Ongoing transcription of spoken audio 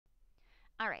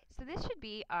Alright, so this should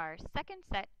be our second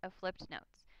set of flipped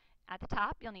notes. At the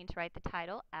top, you'll need to write the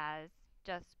title as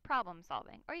just problem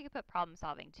solving, or you could put problem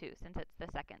solving too, since it's the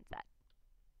second set.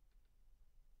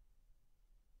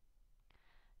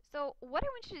 So what I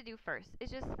want you to do first is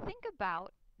just think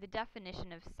about the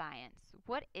definition of science.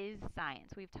 What is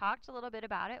science? We've talked a little bit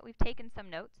about it, we've taken some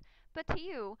notes, but to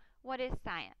you, what is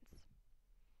science?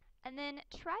 And then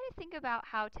try to think about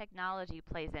how technology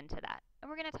plays into that. And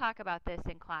we're going to talk about this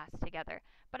in class together.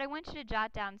 But I want you to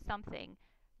jot down something.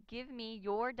 Give me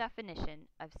your definition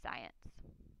of science.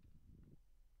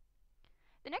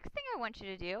 The next thing I want you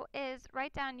to do is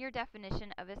write down your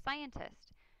definition of a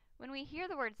scientist. When we hear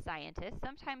the word scientist,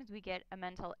 sometimes we get a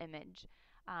mental image.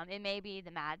 It may be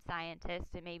the mad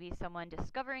scientist, it may be someone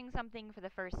discovering something for the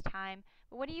first time,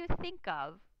 but what do you think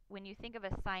of when you think of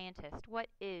a scientist? What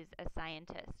is a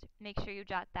scientist? Make sure you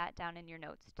jot that down in your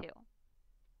notes too.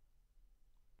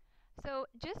 So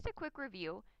just a quick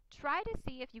review. Try to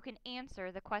see if you can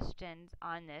answer the questions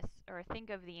on this or think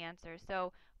of the answer.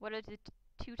 So what are the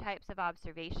two types of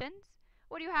observations?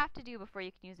 What do you have to do before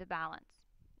you can use a balance?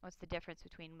 What's the difference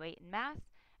between weight and mass?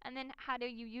 And then how do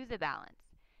you use a balance?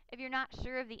 If you're not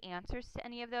sure of the answers to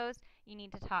any of those, you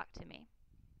need to talk to me.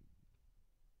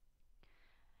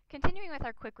 Continuing with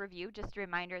our quick review, just a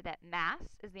reminder that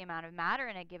mass is the amount of matter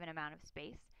in a given amount of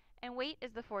space, and weight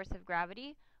is the force of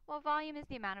gravity, while volume is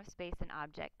the amount of space an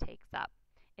object takes up.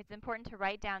 It's important to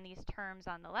write down these terms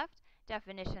on the left,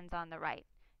 definitions on the right.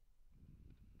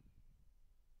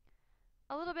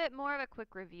 A little bit more of a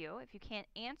quick review. If you can't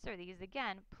answer these,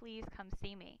 again, please come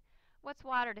see me. What's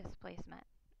water displacement?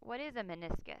 What is a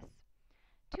meniscus?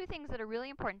 Two things that are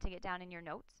really important to get down in your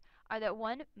notes are that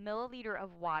 1 milliliter of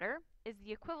water is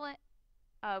the equivalent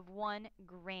of 1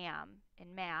 gram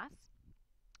in mass.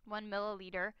 1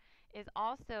 milliliter is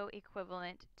also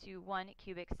equivalent to 1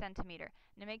 cubic centimeter.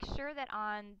 Now make sure that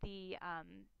on the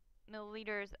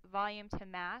milliliters volume to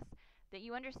mass that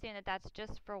you understand that that's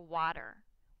just for water,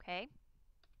 okay?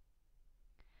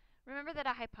 Remember that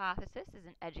a hypothesis is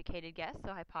an educated guess,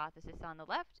 so hypothesis on the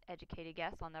left, educated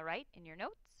guess on the right in your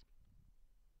notes.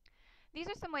 These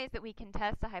are some ways that we can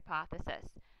test a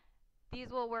hypothesis. These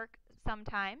will work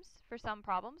sometimes for some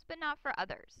problems, but not for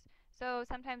others. So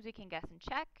sometimes we can guess and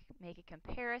check, make a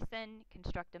comparison,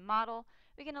 construct a model.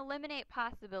 We can eliminate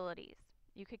possibilities.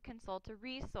 You could consult a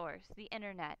resource, the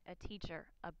internet, a teacher,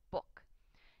 a book.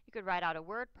 You could write out a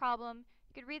word problem.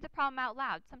 You could read the problem out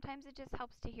loud. Sometimes it just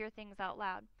helps to hear things out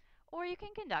loud. Or you can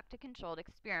conduct a controlled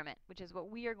experiment, which is what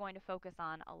we are going to focus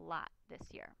on a lot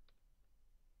this year.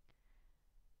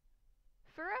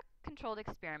 For a controlled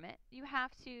experiment, you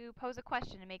have to pose a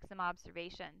question and make some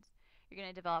observations. You're going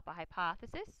to develop a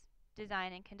hypothesis,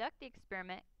 design and conduct the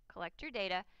experiment, collect your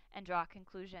data, and draw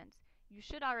conclusions. You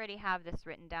should already have this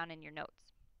written down in your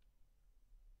notes.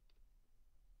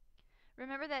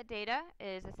 Remember that data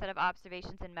is a set of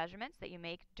observations and measurements that you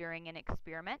make during an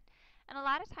experiment, and a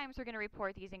lot of times we're going to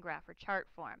report these in graph or chart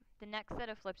form. The next set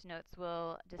of flipped notes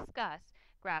will discuss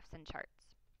graphs and charts.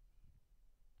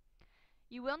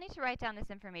 You will need to write down this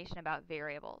information about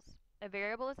variables. A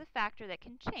variable is a factor that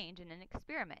can change in an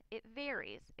experiment. It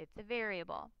varies. It's a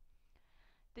variable.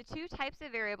 The two types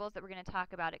of variables that we're going to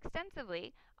talk about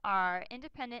extensively are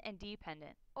independent and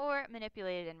dependent, or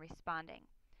manipulated and responding.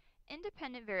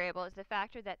 Independent variable is the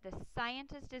factor that the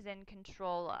scientist is in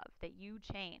control of, that you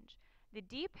change. The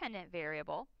dependent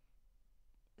variable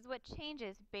is what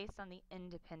changes based on the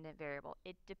independent variable.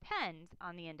 It depends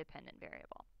on the independent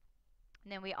variable.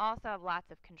 And then we also have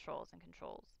lots of controlled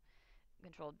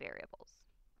variables.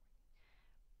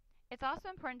 It's also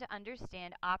important to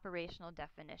understand operational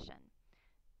definition.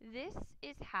 This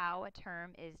is how a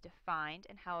term is defined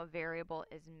and how a variable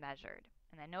is measured.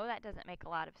 And I know that doesn't make a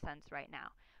lot of sense right now,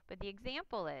 but the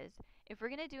example is, if we're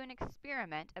going to do an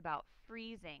experiment about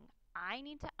freezing, I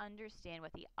need to understand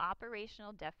what the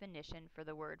operational definition for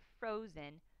the word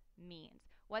frozen means.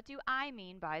 What do I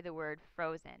mean by the word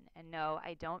frozen? And no,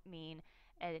 I don't mean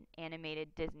an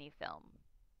animated Disney film,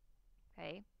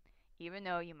 okay? Even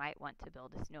though you might want to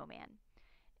build a snowman.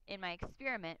 In my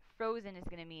experiment, frozen is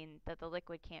going to mean that the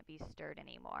liquid can't be stirred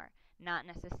anymore, not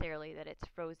necessarily that it's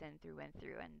frozen through and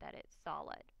through and that it's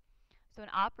solid. So an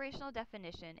operational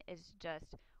definition is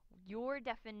just your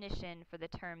definition for the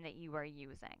term that you are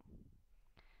using.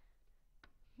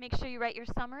 Make sure you write your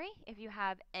summary. If you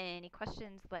have any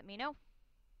questions, let me know.